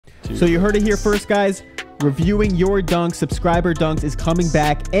So you heard it here first, guys. Reviewing your dunks, subscriber dunks, is coming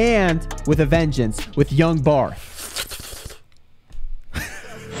back, and with a vengeance, with young Barth.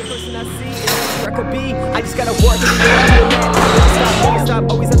 I just gotta work.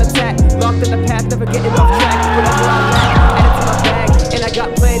 Stop, always on attack. Locked in the path, never getting off track. And it's in my bag, and I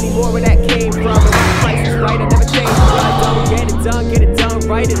got plenty more where that came from. And my price is right, I never change. But I don't get it done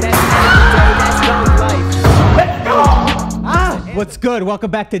right, and that's dunk life. Let's go! What's good?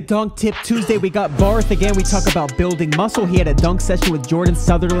 Welcome back to Dunk Tip Tuesday. We got Barth again. We talk about building muscle. He had a dunk session with Jordan,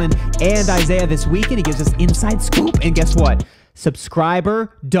 Southerland, and Isaiah this weekend. He gives us inside scoop. And guess what?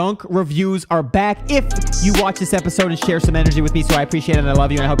 Subscriber dunk reviews are back. If you watch this episode and share some energy with me, so I appreciate it and I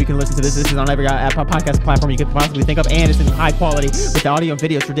love you, and I hope you can listen to this. This is on every podcast platform you could possibly think of, and it's in high quality with the audio and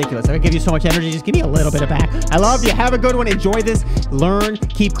video. It's ridiculous. I give you so much energy. Just give me a little bit of back. I love you. Have a good one. Enjoy this. Learn.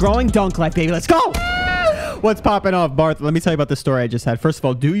 Keep growing. Dunk life, baby. Let's go. What's popping off, Barth? Let me tell you about the story I just had. First of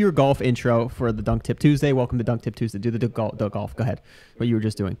all, do your golf intro for the Dunk Tip Tuesday. Welcome to Dunk Tip Tuesday. Do the golf. Go ahead. What you were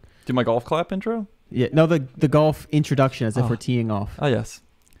just doing. Do my golf clap intro? Yeah, no, the golf introduction as if we're teeing off. Oh, yes.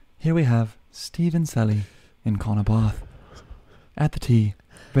 Here we have Stephen Selly and Connor Barth at the tee,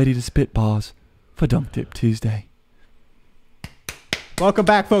 ready to spit bars for Dunk Tip Tuesday. Welcome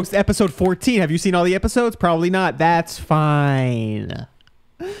back, folks, to episode 14. Have you seen all the episodes? Probably not. That's fine.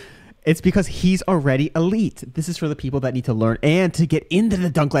 It's because he's already elite. This is for the people that need to learn and to get into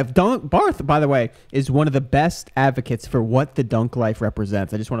the dunk life. Barth, by the way, is one of the best advocates for what the dunk life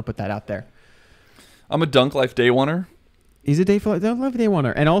represents. I just want to put that out there. I'm a dunk life day oneer. He's a dunk life day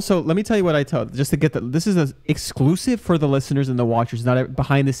oneer. And also, let me tell you what I told, just to get this is an exclusive for the listeners and the watchers, not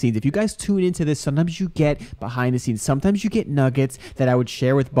behind the scenes. If you guys tune into this, sometimes you get behind the scenes. Sometimes you get nuggets that I would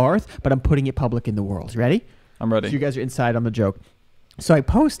share with Barth, but I'm putting it public in the world. Ready? I'm ready. So you guys are inside on the joke. So I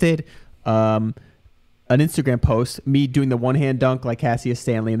posted an Instagram post, me doing the one-hand dunk like Cassius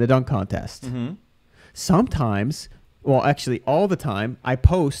Stanley in the dunk contest. Mm-hmm. Sometimes, well, actually all the time, I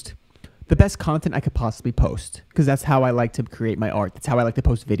post the best content I could possibly post, because that's how I like to create my art. That's how I like to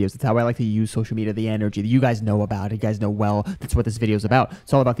post videos. That's how I like to use social media, the energy that you guys know about. You guys know well that's what this video is about.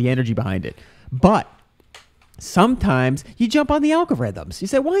 It's all about the energy behind it. But sometimes you jump on the algorithms. You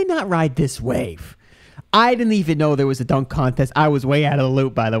say, why not ride this wave? I didn't even know there was a dunk contest. I was way out of the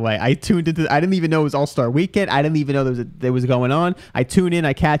loop, by the way. I tuned into. I didn't even know it was All-Star Weekend. I didn't even know there was going on. I tune in,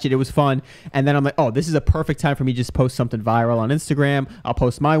 I catch it. It was fun, and then I'm like, oh, this is a perfect time for me to just post something viral on Instagram. I'll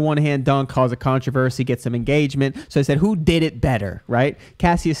post my one-hand dunk, cause a controversy, get some engagement. So I said, who did it better, right?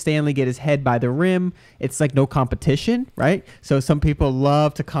 Cassius Stanley get his head by the rim. It's like no competition, right? So some people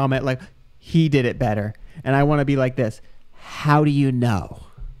love to comment like, he did it better, and I want to be like this. How do you know?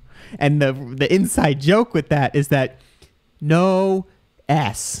 And the inside joke with that is that no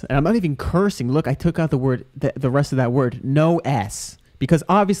S, and I'm not even cursing. Look, I took out the word, the rest of that word, no S, because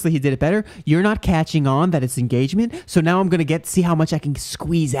obviously he did it better. You're not catching on that it's engagement. So now I'm going to see how much I can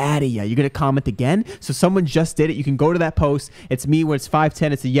squeeze out of you. You're going to comment again. So someone just did it. You can go to that post. It's me where it's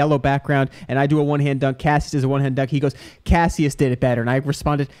 5'10". It's a yellow background. And I do a one-hand dunk. Cassius does a one-hand dunk. He goes, Cassius did it better. And I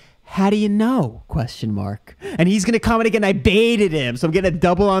responded, how do you know? Question mark. And he's going to comment again. I baited him. So I'm getting a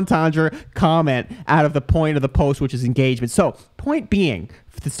double entendre comment out of the point of the post, which is engagement. So point being,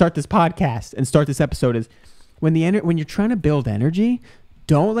 to start this podcast and start this episode is when you're trying to build energy,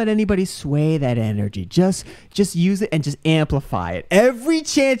 don't let anybody sway that energy. Just use it and just amplify it. Every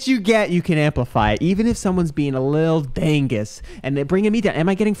chance you get, you can amplify it. Even if someone's being a little dangus and they're bringing me down. Am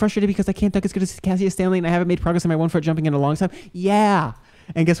I getting frustrated because I can't dunk as good as Cassius Stanley and I haven't made progress on my 1 foot jumping in a long time? Yeah.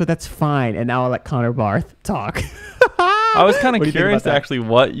 And guess what? That's fine. And now I'll let Connor Barth talk. I was kind of curious actually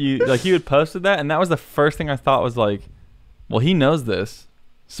what you had posted that, and that was the first thing I thought was like, well, he knows this,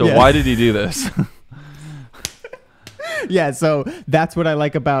 so why did he do this? Yeah, so that's what I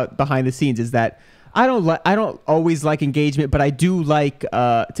like about behind the scenes is that I don't always like engagement, but I do like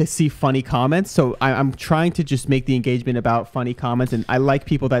to see funny comments. So I'm trying to just make the engagement about funny comments, and I like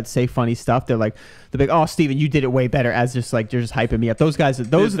people that say funny stuff. They're like, oh, Steven, you did it way better, as just like they're just hyping me up. Those guys,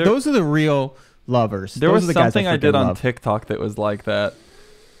 those are the real lovers. There was something I did on TikTok that was like that.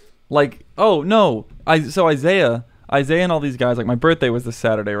 Like, oh no, so Isaiah and all these guys. Like, my birthday was this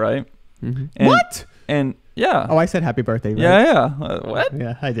Saturday, right? Mm-hmm. What? And yeah. Oh, I said happy birthday, right? Yeah. What?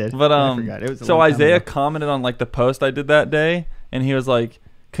 Yeah, I did. But I forgot. It was so Isaiah commented on like the post I did that day, and he was like,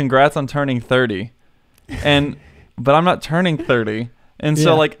 "Congrats on turning 30," but I'm not turning 30. And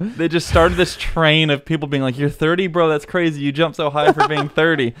so like they just started this train of people being like, "You're 30, bro. That's crazy. You jumped so high for being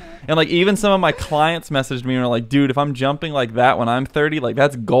 30." And like even some of my clients messaged me and were like, "Dude, if I'm jumping like that when I'm 30, like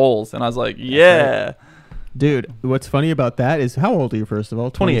that's goals." And I was like, "Yeah." Right. Dude, what's funny about that is how old are you, first of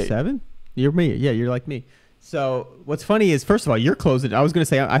all? 27? You're me. Yeah, you're like me. So what's funny is, first of all, you're closing. I was gonna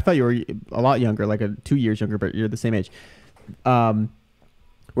say I thought you were a lot younger, like 2 years younger, but you're the same age.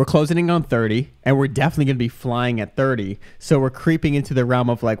 We're closing in on 30, and we're definitely gonna be flying at 30. So we're creeping into the realm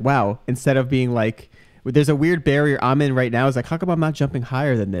of like, wow. Instead of being like, there's a weird barrier I'm in right now. Is like, how come I'm not jumping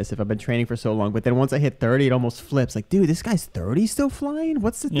higher than this if I've been training for so long? But then once I hit 30, it almost flips. Like, dude, this guy's 30 still flying?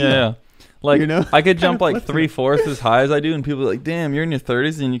 What's the deal? Yeah. Like, You know? I could jump Kinda like flips it. 3/4 as high as I do, and people are like, damn, you're in your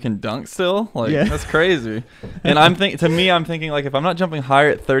 30s and you can dunk still? Like, Yeah. that's crazy. And I'm thinking, like, if I'm not jumping higher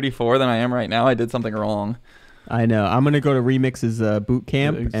at 34 than I am right now, I did something wrong. I know. I'm gonna go to Remix's boot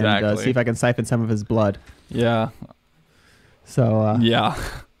camp and Exactly. see if I can siphon some of his blood. Yeah. So Yeah.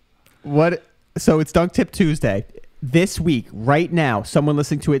 what? So it's Dunk Tip Tuesday. This week, right now, someone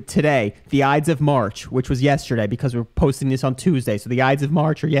listening to it today, the Ides of March, which was yesterday because we're posting this on Tuesday. So the Ides of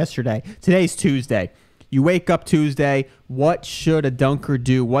March are yesterday. Today's Tuesday. You wake up Tuesday. What should a dunker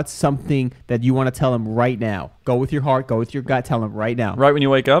do? What's something that you want to tell him right now? Go with your heart. Go with your gut. Tell him right now. Right when you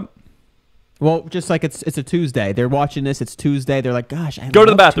wake up, Well, just like it's a Tuesday. They're watching this. It's Tuesday. They're like, gosh, I Go to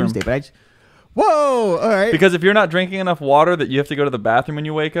the love bathroom. Tuesday, but I just, whoa, all right. because if you're not drinking enough water that you have to go to the bathroom when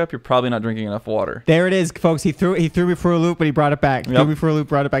you wake up, you're probably not drinking enough water. There it is, folks. He threw me for a loop, but he brought it back. Yep. Threw me for a loop,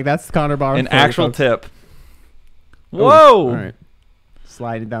 brought it back. That's Connor Barth. An actual tip. Oh, Whoa. all right.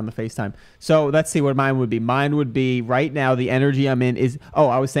 Sliding down the FaceTime. So let's see what mine would be. Mine would be right now, the energy I'm in is,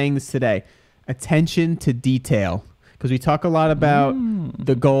 I was saying this today, attention to detail. Because we talk a lot about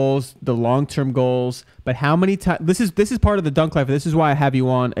the goals, the long-term goals, but how many times, this is part of the dunk life. This is why I have you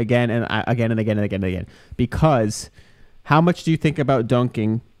on again and again and again and again and again. Because how much do you think about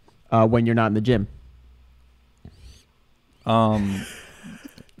dunking when you're not in the gym?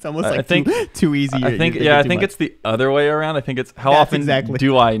 It's almost I like think too easy. I think it's the other way around. I think it's how That's often exactly.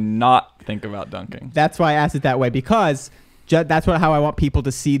 do I not think about dunking? That's why I asked it that way, because that's how I want people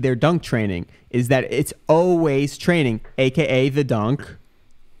to see their dunk training, is that it's always training, aka the dunk.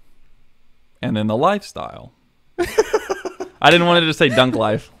 And then the lifestyle. I didn't want to just say dunk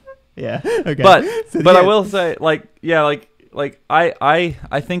life. Yeah. Okay. But So, but I yeah. will say, like I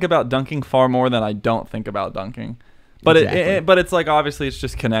think about dunking far more than I don't think about dunking. But Exactly. but it's like, obviously it's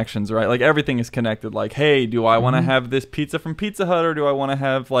just connections, right? Like everything is connected. Like, hey, do I want to have this pizza from Pizza Hut, or do I want to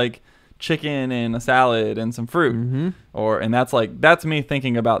have like chicken and a salad and some fruit? And that's me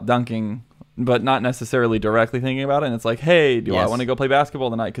thinking about dunking, but not necessarily directly thinking about it. And it's like, hey, do I Yes. want to go play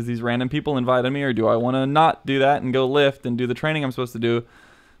basketball tonight because these random people invited me, or do I want to not do that and go lift and do the training I'm supposed to do?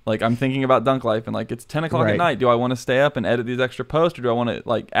 Like, I'm thinking about dunk life, and like, it's 10 o'clock Right. at night. Do I want to stay up and edit these extra posts, or do I want to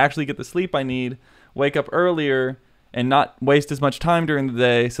like actually get the sleep I need, wake up earlier, and not waste as much time during the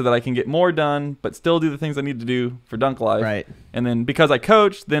day so that I can get more done, but still do the things I need to do for dunk life? Right. And then because I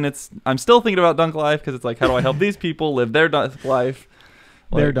coach, then I'm still thinking about dunk life, because it's like, how do I help these people live their dunk life?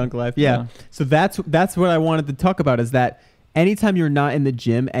 Their Like, dunk life. Yeah. So that's what I wanted to talk about, is that anytime you're not in the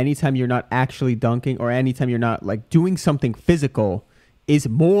gym, anytime you're not actually dunking, or anytime you're not like doing something physical, is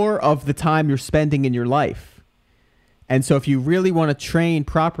more of the time you're spending in your life. And so if you really want to train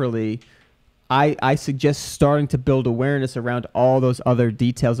properly, I suggest starting to build awareness around all those other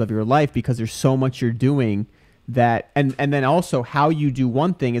details of your life, because there's so much you're doing that, and then also how you do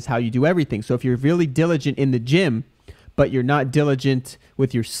one thing is how you do everything. So if you're really diligent in the gym, but you're not diligent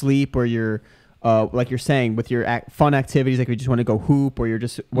with your sleep, or your like you're saying, with your fun activities, like you just want to go hoop, or you're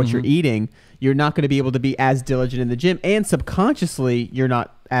just what you're eating, you're not going to be able to be as diligent in the gym, and subconsciously you're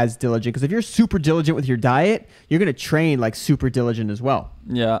not as diligent, because if you're super diligent with your diet, you're going to train like super diligent as well.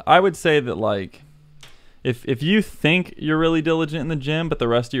 Yeah, I would say that, like, if you think you're really diligent in the gym, but the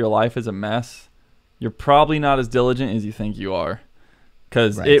rest of your life is a mess, you're probably not as diligent as you think you are.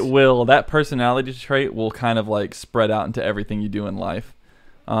 Because Right. that personality trait will kind of like spread out into everything you do in life.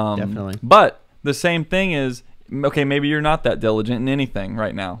 Definitely. But the same thing is, okay, maybe you're not that diligent in anything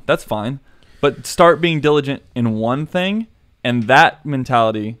right now. That's fine. But start being diligent in one thing, and that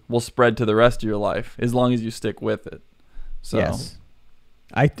mentality will spread to the rest of your life as long as you stick with it. So, Yes.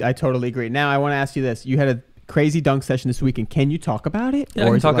 I totally agree. Now I want to ask you this. You had a crazy dunk session this weekend. Can you talk about it? Yeah, I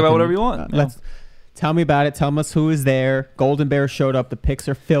can is it talk like about whatever you want. Yeah. Tell me about it. Tell us who is there. Golden Bear showed up. The pics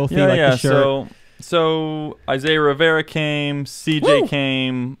are filthy, the shirt. So Isaiah Rivera came, CJ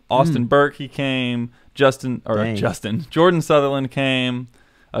came, Austin Burke came, Jordan Southerland came,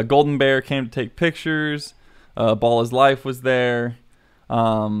 Golden Bear came to take pictures. Ball is Life was there.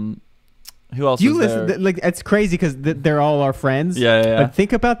 Who else? You was listen, there? like it's crazy because they're all our friends. Yeah. But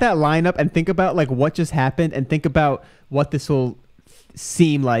think about that lineup, and think about like what just happened, and think about what this will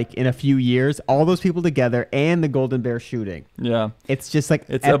seem like in a few years. All those people together, and the Golden Bear shooting. Yeah. It's just like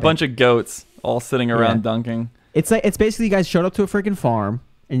It's epic. a bunch of goats all sitting around Yeah. dunking. It's basically you guys showed up to a freaking farm,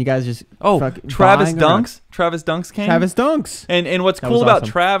 and you guys just Travis buying around. Dunks. Travis Dunks came. Travis Dunks. And what's That cool was about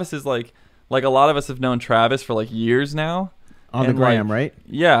awesome. Travis is like a lot of us have known Travis for like years now. On the And, gram, like, right?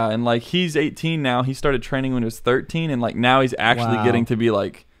 Yeah, and like he's 18 now. He started training when he was 13, and like now he's actually Wow. getting to be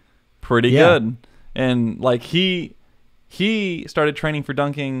like pretty Yeah. good. And like he started training for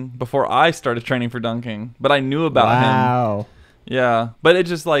dunking before I started training for dunking, but I knew about him. Wow. Yeah, but it's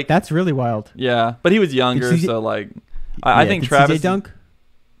just like That's really wild. yeah, but he was younger, CJ so like I think did Travis CJ dunk?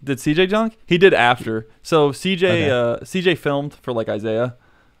 did CJ dunk? He did after. So CJ Okay. CJ filmed for like Isaiah.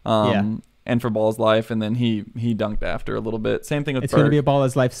 Yeah. And for Ball's Life, and then he dunked after a little bit. Same thing with It's going to Vert. be a Ball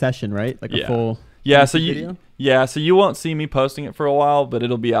as Life session, right? Like Yeah. a full Yeah, YouTube so you won't see me posting it for a while, but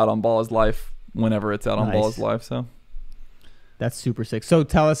it'll be out on Ball as Life whenever it's out on Ball Nice. as Life. So That's super sick. So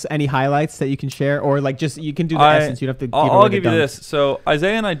tell us any highlights that you can share, or like just you can do the essence. You don't have to. I'll away give the you dunks. this. So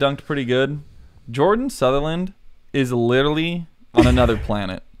Isaiah and I dunked pretty good. Jordan Southerland is literally on another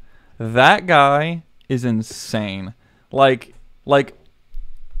planet. That guy is insane. Like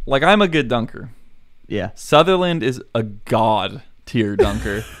I'm a good dunker. Yeah. Southerland is a god tier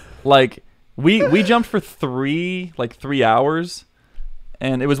dunker. Like we jumped for 3 hours,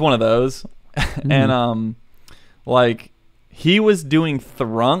 and it was one of those. And like he was doing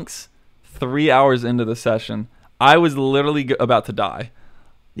thrunks 3 hours into the session. I was literally about to die.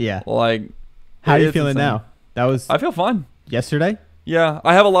 Yeah. Like, How are you it's feeling insane. now? That was I feel fine. yesterday. Yeah,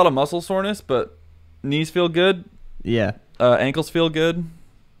 I have a lot of muscle soreness, but knees feel good. Yeah. Ankles feel good.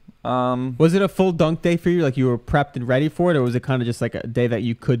 Was it a full dunk day for you? Like you were prepped and ready for it, or was it kind of just like a day that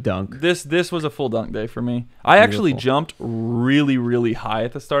you could dunk? This was a full dunk day for me. I actually Beautiful. jumped really, really high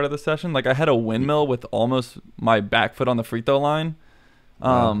at the start of the session. Like I had a windmill with almost my back foot on the free throw line.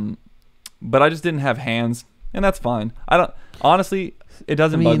 Wow. But I just didn't have hands, and that's fine. Honestly, it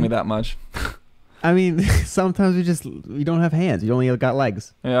doesn't bug me that much. I mean, sometimes we don't have hands. You only got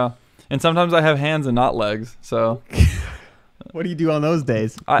legs. Yeah. And sometimes I have hands and not legs. So What do you do on those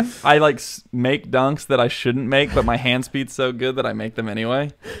days? I like make dunks that I shouldn't make, but my hand speed's so good that I make them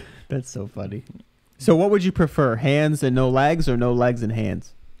anyway. That's so funny. So what would you prefer? Hands and no legs, or no legs and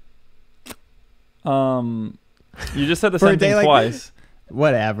hands? You just said the For a same day thing like twice.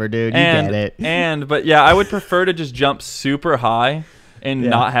 Whatever, dude. You get it. But yeah, I would prefer to just jump super high and Yeah.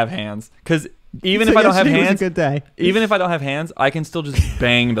 not have hands, because even So if I don't have yesterday was hands, a good day. even if I don't have hands, I can still just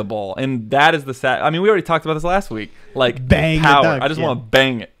bang the ball, and that is the sad. I mean, we already talked about this last week. Like Bang the power. dunk, I just yeah. want to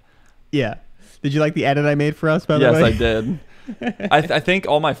bang it. Yeah. Did you like the edit I made for us? By the Yes, way, I did. I think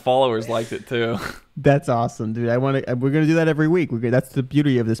all my followers liked it too. That's awesome, dude. We're gonna do that every week. That's the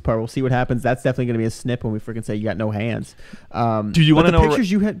beauty of this part. We'll see what happens. That's definitely gonna be a snip when we freaking say you got no hands. Do you but want to the know?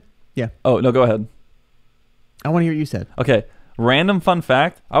 pictures you had? Yeah, Oh no, go ahead. I want to hear what you said. Okay, random fun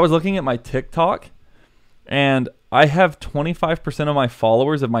fact. I was looking at my TikTok, and I have 25% of my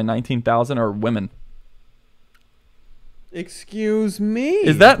followers of my 19,000 are women. Excuse me.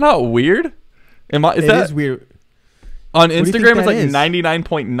 Is that not weird? Is It that is weird. on do you think Instagram? It's that like is?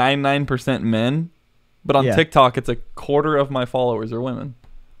 99.99% men, but on Yeah. TikTok, it's a quarter of my followers are women.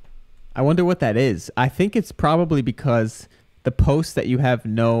 I wonder what that is. I think it's probably because the posts that you have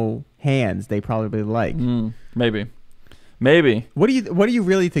no hands, they probably like. Maybe. What do you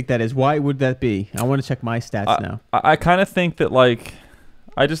really think that is? Why would that be? I want to check my stats now. I kind of think that like,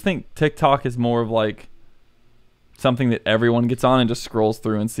 I just think TikTok is more of like something that everyone gets on and just scrolls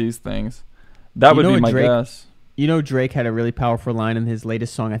through and sees things. That would be my guess. You know, Drake had a really powerful line in his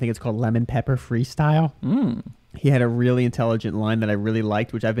latest song. I think it's called Lemon Pepper Freestyle. He had a really intelligent line that I really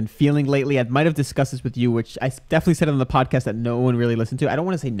liked, which I've been feeling lately. I might have discussed this with you, which I definitely said on the podcast that no one really listened to. I don't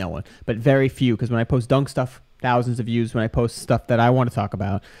want to say no one, but very few, because when I post dunk stuff, thousands of views. When I post stuff that I want to talk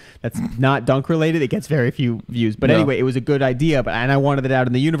about that's not dunk related, it gets very few views. But anyway, it was a good idea, and I wanted it out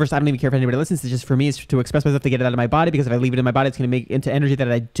in the universe. I don't even care if anybody listens. It's just for me, it's to express myself, to get it out of my body, because if I leave it in my body, it's going to make into energy that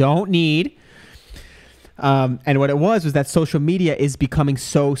I don't need. And what it was that social media is becoming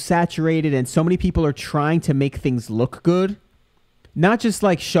so saturated, and so many people are trying to make things look good. Not just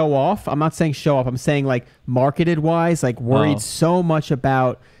like show off. I'm not saying show off. I'm saying like marketed wise, like worried so much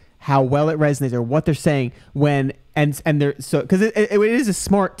about how well it resonates or what they're saying when and they're so, because it is a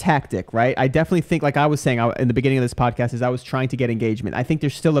smart tactic, right? I definitely think, like I was saying in the beginning of this podcast, is I was trying to get engagement. I think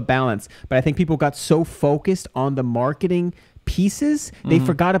there's still a balance, but I think people got so focused on the marketing pieces, they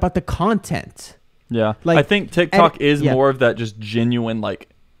forgot about the content. Yeah, Like, I think TikTok is yeah. more of that just genuine, like,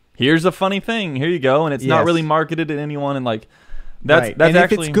 here's a funny thing, here you go, and it's not Yes. really marketed at anyone, and like that's Right. that's and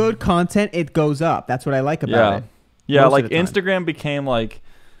actually if it's good content, it goes up. That's what I like about it. Yeah, most like of the time. Instagram became like,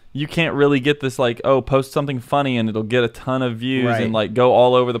 you can't really get this like, oh, post something funny and it'll get a ton of views Right. and like go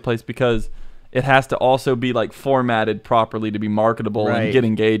all over the place, because it has to also be like formatted properly to be marketable and get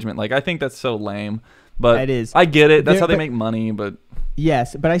engagement. Like, I think that's so lame. But it is. I get it. That's how they make money. But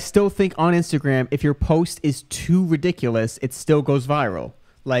yes, but I still think on Instagram, if your post is too ridiculous, it still goes viral.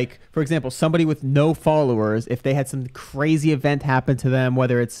 Like, for example, somebody with no followers, if they had some crazy event happen to them,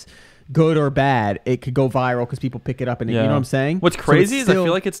 whether it's good or bad, it could go viral because people pick it up. And you know what I'm saying? What's crazy is I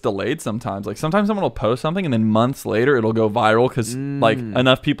feel like it's delayed sometimes. Like, sometimes someone will post something and then months later it'll go viral because like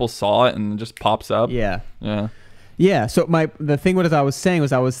enough people saw it and it just pops up. Yeah. So the thing what I was saying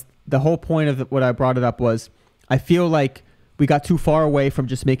was the whole point of what I brought it up was I feel like we got too far away from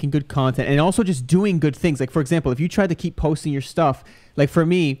just making good content and also just doing good things. Like, for example, if you tried to keep posting your stuff, like for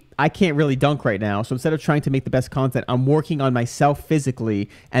me, I can't really dunk right now. So instead of trying to make the best content, I'm working on myself physically.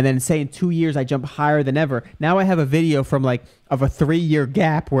 And then say in 2 years, I jump higher than ever. Now I have a video from like of a 3-year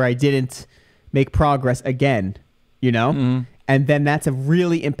gap where I didn't make progress again, you know? And then that's a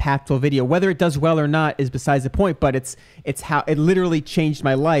really impactful video. Whether it does well or not is besides the point, but it's how it literally changed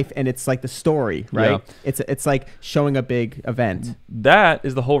my life, and it's like the story, right? Yeah. It's like showing a big event. That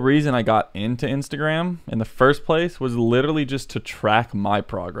is the whole reason I got into Instagram in the first place, was literally just to track my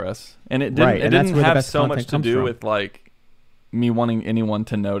progress. And it didn't have so much to do with like me wanting anyone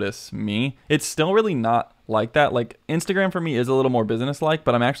to notice me. It's still really not like that. Like, Instagram for me is a little more business-like,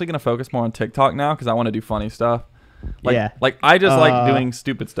 but I'm actually going to focus more on TikTok now because I want to do funny stuff. Like I just like doing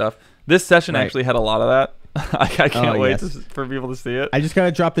stupid stuff. This session actually had a lot of that. I can't wait for people to see it. I just got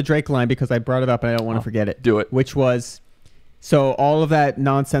to drop the Drake line because I brought it up and I don't want to forget it. Do it. Which was, so all of that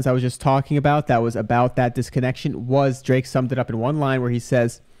nonsense I was just talking about, that was about that disconnection, was Drake summed it up in one line where he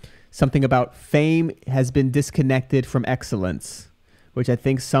says something about fame has been disconnected from excellence, which I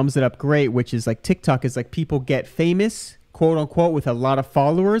think sums it up great, which is like TikTok is like people get famous, quote unquote, with a lot of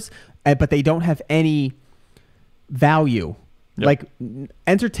followers, but they don't have any value. Like,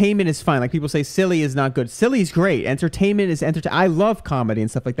 entertainment is fine. Like, people say silly is not good. Silly is great. Entertainment is I love comedy and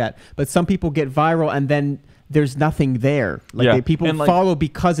stuff like that. But some people get viral and then there's nothing there. Like, people follow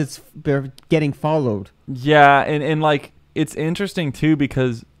because they're getting followed. Yeah, and like, it's interesting too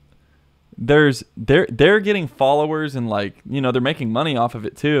because they're getting followers and, like, you know, they're making money off of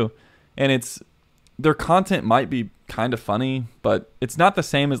it too. And their content might be kind of funny, but it's not the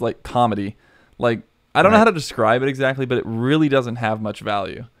same as like comedy. Like, I don't know how to describe it exactly, but it really doesn't have much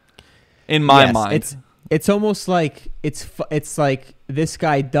value in my mind. It's almost like it's like this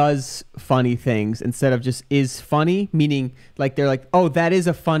guy does funny things instead of just is funny, meaning like they're like, oh, that is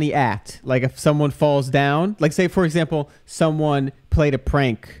a funny act. Like, if someone falls down, like say, for example, someone played a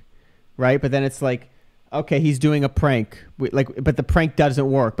prank, right? But then it's like, okay, he's doing a prank, but the prank doesn't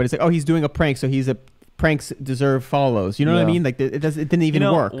work. But it's like, oh, he's doing a prank, so pranks deserve follows. You know what I mean? Like, it didn't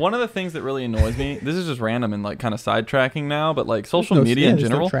even work. One of the things that really annoys me, this is just random and like kind of sidetracking now, but like social media in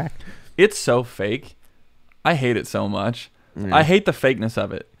general, it's so fake. I hate it so much. I hate the fakeness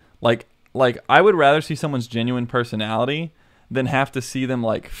of it. Like I would rather see someone's genuine personality than have to see them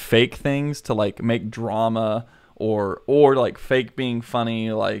like fake things to like make drama or like fake being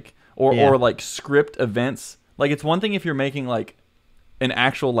funny, like or like script events. Like, it's one thing if you're making like an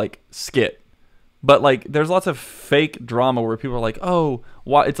actual like skit. But like, there's lots of fake drama where people are like, "Oh,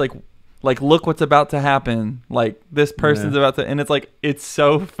 what?" It's like look what's about to happen. Like, this person's about to, and it's like, it's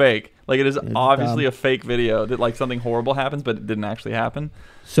so fake. Like, it's obviously a fake video that like something horrible happens, but it didn't actually happen.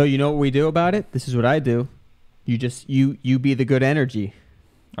 So you know what we do about it? This is what I do. You just you be the good energy.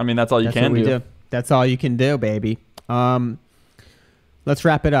 I mean, that's all you can do. That's all you can do, baby. Let's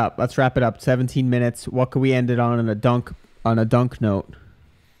wrap it up. 17 minutes. What could we end it on a dunk note?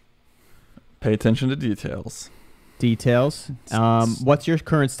 Pay attention to details. What's your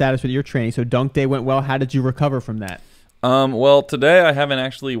current status with your training? So dunk day went well. How did you recover from that? Well, today I haven't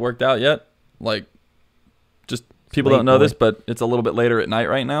actually worked out yet. Like, just people don't know this, but it's a little bit later at night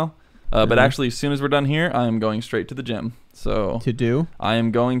right now. But actually, as soon as we're done here, I am going straight to the gym. So to do? I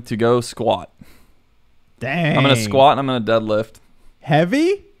am going to go squat. Dang. I'm going to squat and I'm going to deadlift.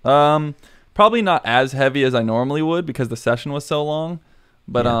 Heavy? Probably not as heavy as I normally would because the session was so long.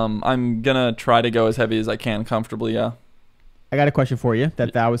 But I'm going to try to go as heavy as I can comfortably, I got a question for you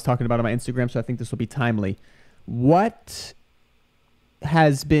that I was talking about on my Instagram, so I think this will be timely. What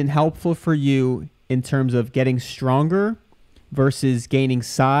has been helpful for you in terms of getting stronger versus gaining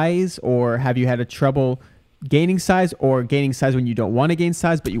size? Or have you had a trouble gaining size, or gaining size when you don't want to gain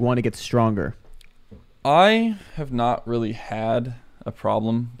size but you want to get stronger? I have not really had a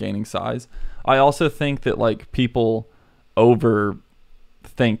problem gaining size. I also think that like people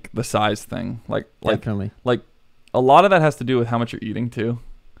overthink the size thing. Definitely. Like a lot of that has to do with how much you're eating too.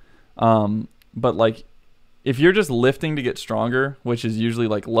 But like if you're just lifting to get stronger, which is usually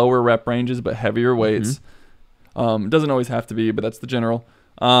like lower rep ranges but heavier weights, it doesn't always have to be, but that's the general.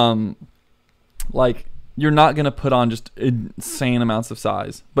 Like you're not going to put on just insane amounts of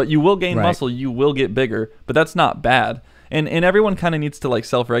size, but you will gain muscle, you will get bigger, but that's not bad. And everyone kind of needs to like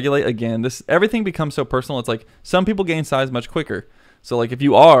self-regulate. Again, everything becomes so personal. It's like some people gain size much quicker. So like if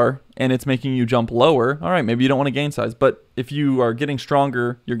you are and it's making you jump lower, all right, maybe you don't want to gain size. But if you are getting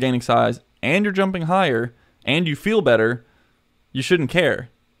stronger, you're gaining size, and you're jumping higher, and you feel better, you shouldn't care.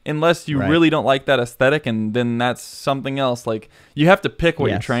 Unless you really don't like that aesthetic, and then that's something else. Like you have to pick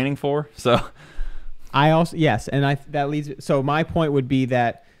what you're training for. So I also that leads. So my point would be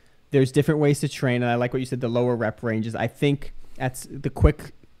that there's different ways to train, and I like what you said, the lower rep ranges. I think that's the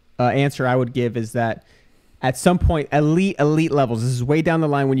quick answer I would give is that at some point, elite levels, this is way down the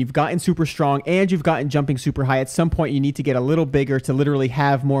line when you've gotten super strong and you've gotten jumping super high, at some point you need to get a little bigger to literally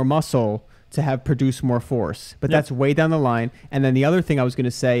have more muscle to have produce more force. But that's way down the line. And then the other thing I was going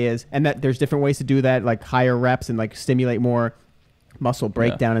to say is, and that there's different ways to do that, like higher reps and like stimulate more muscle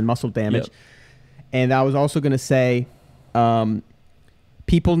breakdown and muscle damage. And I was also going to say,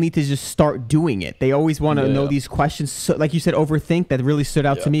 people need to just start doing it. They always want to know these questions. So, like you said, overthink. That really stood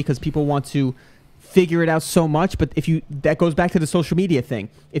out to me because people want to figure it out so much. But that goes back to the social media thing.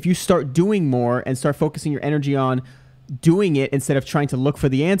 If you start doing more and start focusing your energy on doing it instead of trying to look for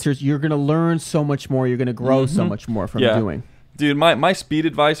the answers, you're going to learn so much more. You're going to grow so much more from doing. Dude, my speed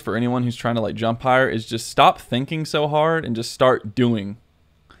advice for anyone who's trying to like jump higher is just stop thinking so hard and just start doing.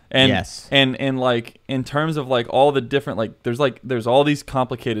 And and like in terms of like all the different there's all these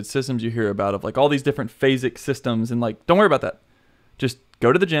complicated systems you hear about of like all these different phasic systems, and like don't worry about that. Just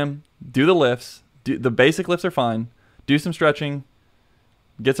go to the gym, do the lifts. The basic lifts are fine. Do some stretching,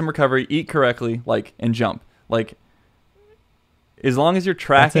 get some recovery, eat correctly, and jump. Like as long as you're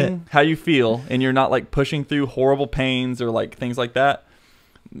tracking how you feel and you're not like pushing through horrible pains or like things like that,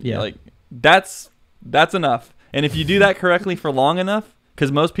 like that's enough. And if you do that correctly for long enough,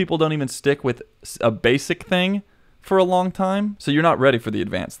 because most people don't even stick with a basic thing for a long time, so you're not ready for the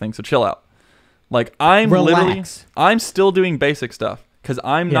advanced thing. So chill out. Like I'm still doing basic stuff because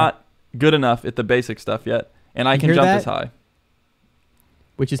I'm not good enough at the basic stuff yet, and I can jump this high.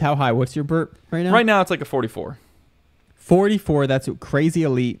 Which is how high? What's your Bert right now? Right now it's like a 44. 44, that's crazy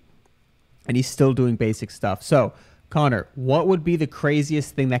elite, and he's still doing basic stuff. So, Connor, what would be the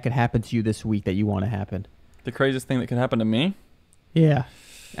craziest thing that could happen to you this week that you want to happen? The craziest thing that could happen to me? Yeah,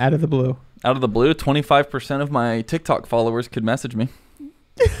 out of the blue. Out of the blue, 25% of my TikTok followers could message me.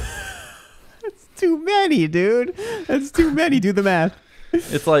 That's too many, dude. That's too many. Do the math.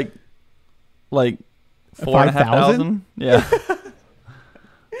 It's like 4,500. Yeah.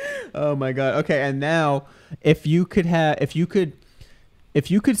 Oh my god. Okay, and now if you could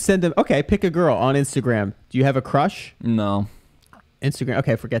send them, okay, pick a girl on Instagram. Do you have a crush? No. Instagram.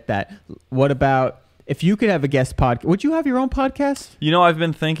 Okay, forget that. What about if you could have a guest podcast? Would you have your own podcast? You know, I've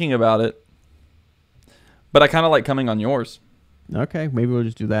been thinking about it, but I kind of like coming on yours. Okay, maybe we'll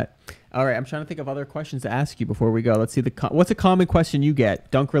just do that. All right, I'm trying to think of other questions to ask you before we go. Let's see what's a common question you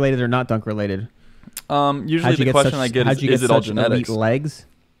get, dunk related or not dunk related? Usually the question I get is it all genetics? Elite legs?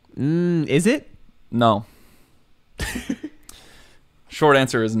 Is it? No. Short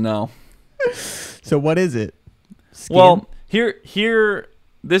answer is no. So what is it? Skin? Well, here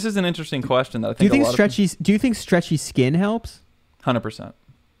this is an interesting question that I think do you think stretchy skin helps? 100%.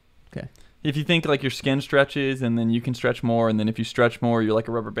 Okay. If you think like your skin stretches and then you can stretch more, and then if you stretch more you're like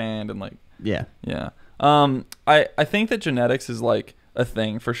a rubber band, and like yeah. I think that genetics is like a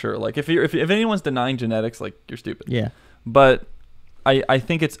thing for sure. Like if anyone's denying genetics, like you're stupid. Yeah. But I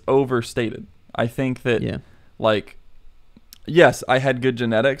think it's overstated. I think that like yes, I had good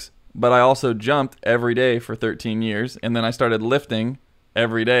genetics, but I also jumped every day for 13 years, and then I started lifting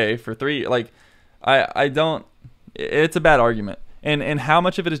every day for 3. Like I don't. It's a bad argument. And how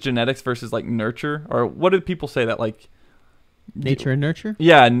much of it is genetics versus like nurture, or what did people say that like nature and nurture?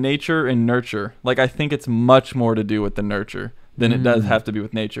 Yeah, nature and nurture. Like I think it's much more to do with the nurture than it does have to be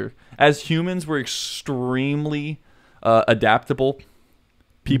with nature. As humans, we're extremely adaptable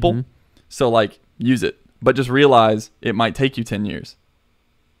people. So like use it, but just realize it might take you 10 years.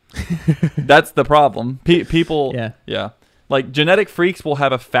 That's the problem. People, like genetic freaks will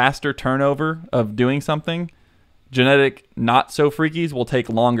have a faster turnover of doing something. Genetic not so freakies will take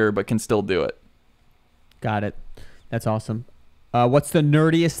longer but can still do it. Got it. That's awesome. What's the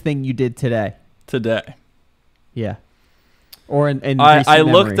nerdiest thing you did today? Yeah. Or in I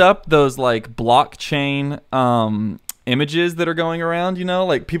looked up those like blockchain images that are going around, you know?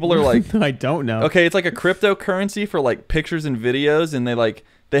 Like people are like I don't know. okay, it's like a cryptocurrency for like pictures and videos, and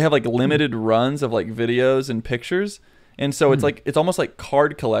they have like limited runs of like videos and pictures. And so it's like it's almost like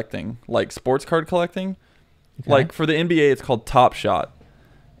card collecting, like sports card collecting. Okay. Like for the NBA it's called Top Shot.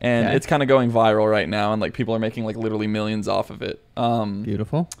 And Okay. it's kind of going viral right now, and like people are making like literally millions off of it.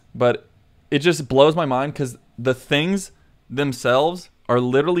 Beautiful. But it just blows my mind because the things themselves are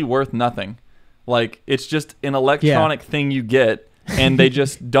literally worth nothing. Like it's just an electronic thing you get, and they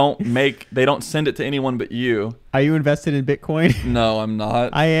just don't send it to anyone but you. Are you invested in Bitcoin? No, I'm not.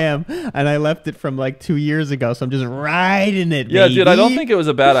 I am, and I left it from like 2 years ago, so I'm just riding it. Yeah, baby. dude, I don't think it was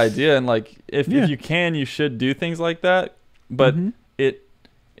a bad idea, and like if Yeah. you can, you should do things like that. But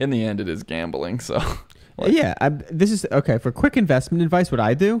in the end, it is gambling. So like, yeah, this is okay. For quick investment advice, what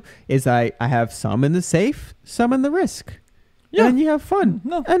I do is I have some in the safe, some in the risk. Yeah. And you have fun.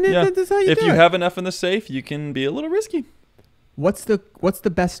 No, And yeah. that's how you if do you it. have enough in the safe, you can be a little risky. What's the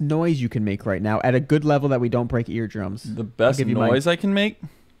best noise you can make right now at a good level that we don't break eardrums? The best give you noise I can make.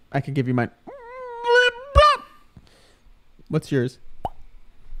 I can give you mine. What's yours?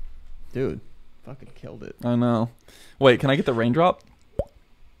 Dude, fucking killed it. I know. Wait, can I get the raindrop?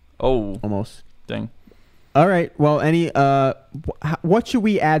 Oh, Almost. dang. All right. Well, what should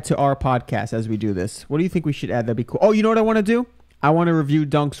we add to our podcast as we do this? What do you think we should add? That'd be cool. Oh, you know what I want to do? I want to review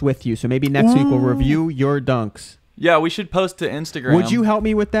dunks with you. So maybe next week we'll review your dunks. Yeah, we should post to Instagram. Would you help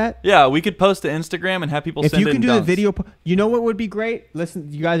me with that? Yeah, we could post to Instagram and have people If send you in can do dunks. the video, you know what would be great?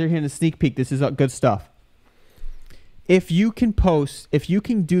 Listen, you guys are hearing a sneak peek. This is good stuff. If you can do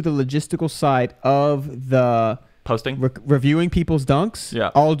the logistical side of the Posting? reviewing people's dunks,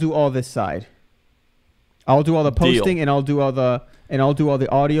 Yeah. I'll do all this side. I'll do all the posting and I'll do all the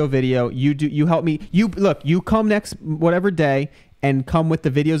audio video. You help me. You come next whatever day and come with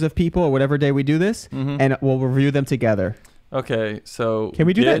the videos of people or whatever day we do this, and we'll review them together. Okay, so Can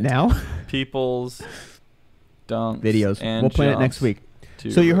we do that now? People's dunks Videos. and We'll plan it jumps next week.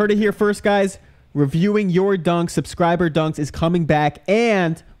 to- So you heard it here first, guys. Reviewing your dunks, subscriber dunks is coming back,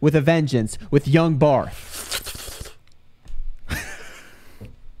 and with a vengeance, with young Barth.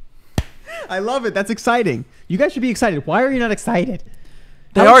 I love it. That's exciting. You guys should be excited. Why are you not excited?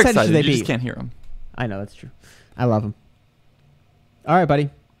 They How are excited excited. should they You be? just can't hear them. I know, that's true. I love them. All right, buddy.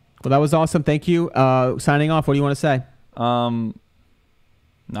 Well, that was awesome. Thank you. Signing off. What do you want to say?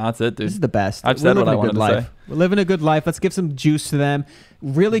 No, that's it, dude. This is the best. I've said what I wanted to life. say. We're living a good life. Let's give some juice to them.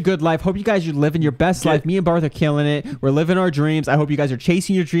 Really good life. Hope you guys are living your best life. Me and Barth are killing it. We're living our dreams. I hope you guys are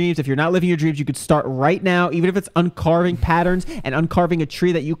chasing your dreams. If you're not living your dreams, you could start right now, even if it's uncarving patterns and uncarving a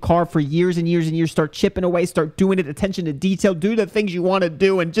tree that you carved for years and years and years. Start chipping away. Start doing it. Attention to detail. Do the things you want to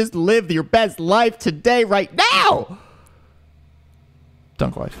do and just live your best life today, right now.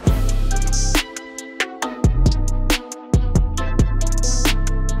 Dunk life.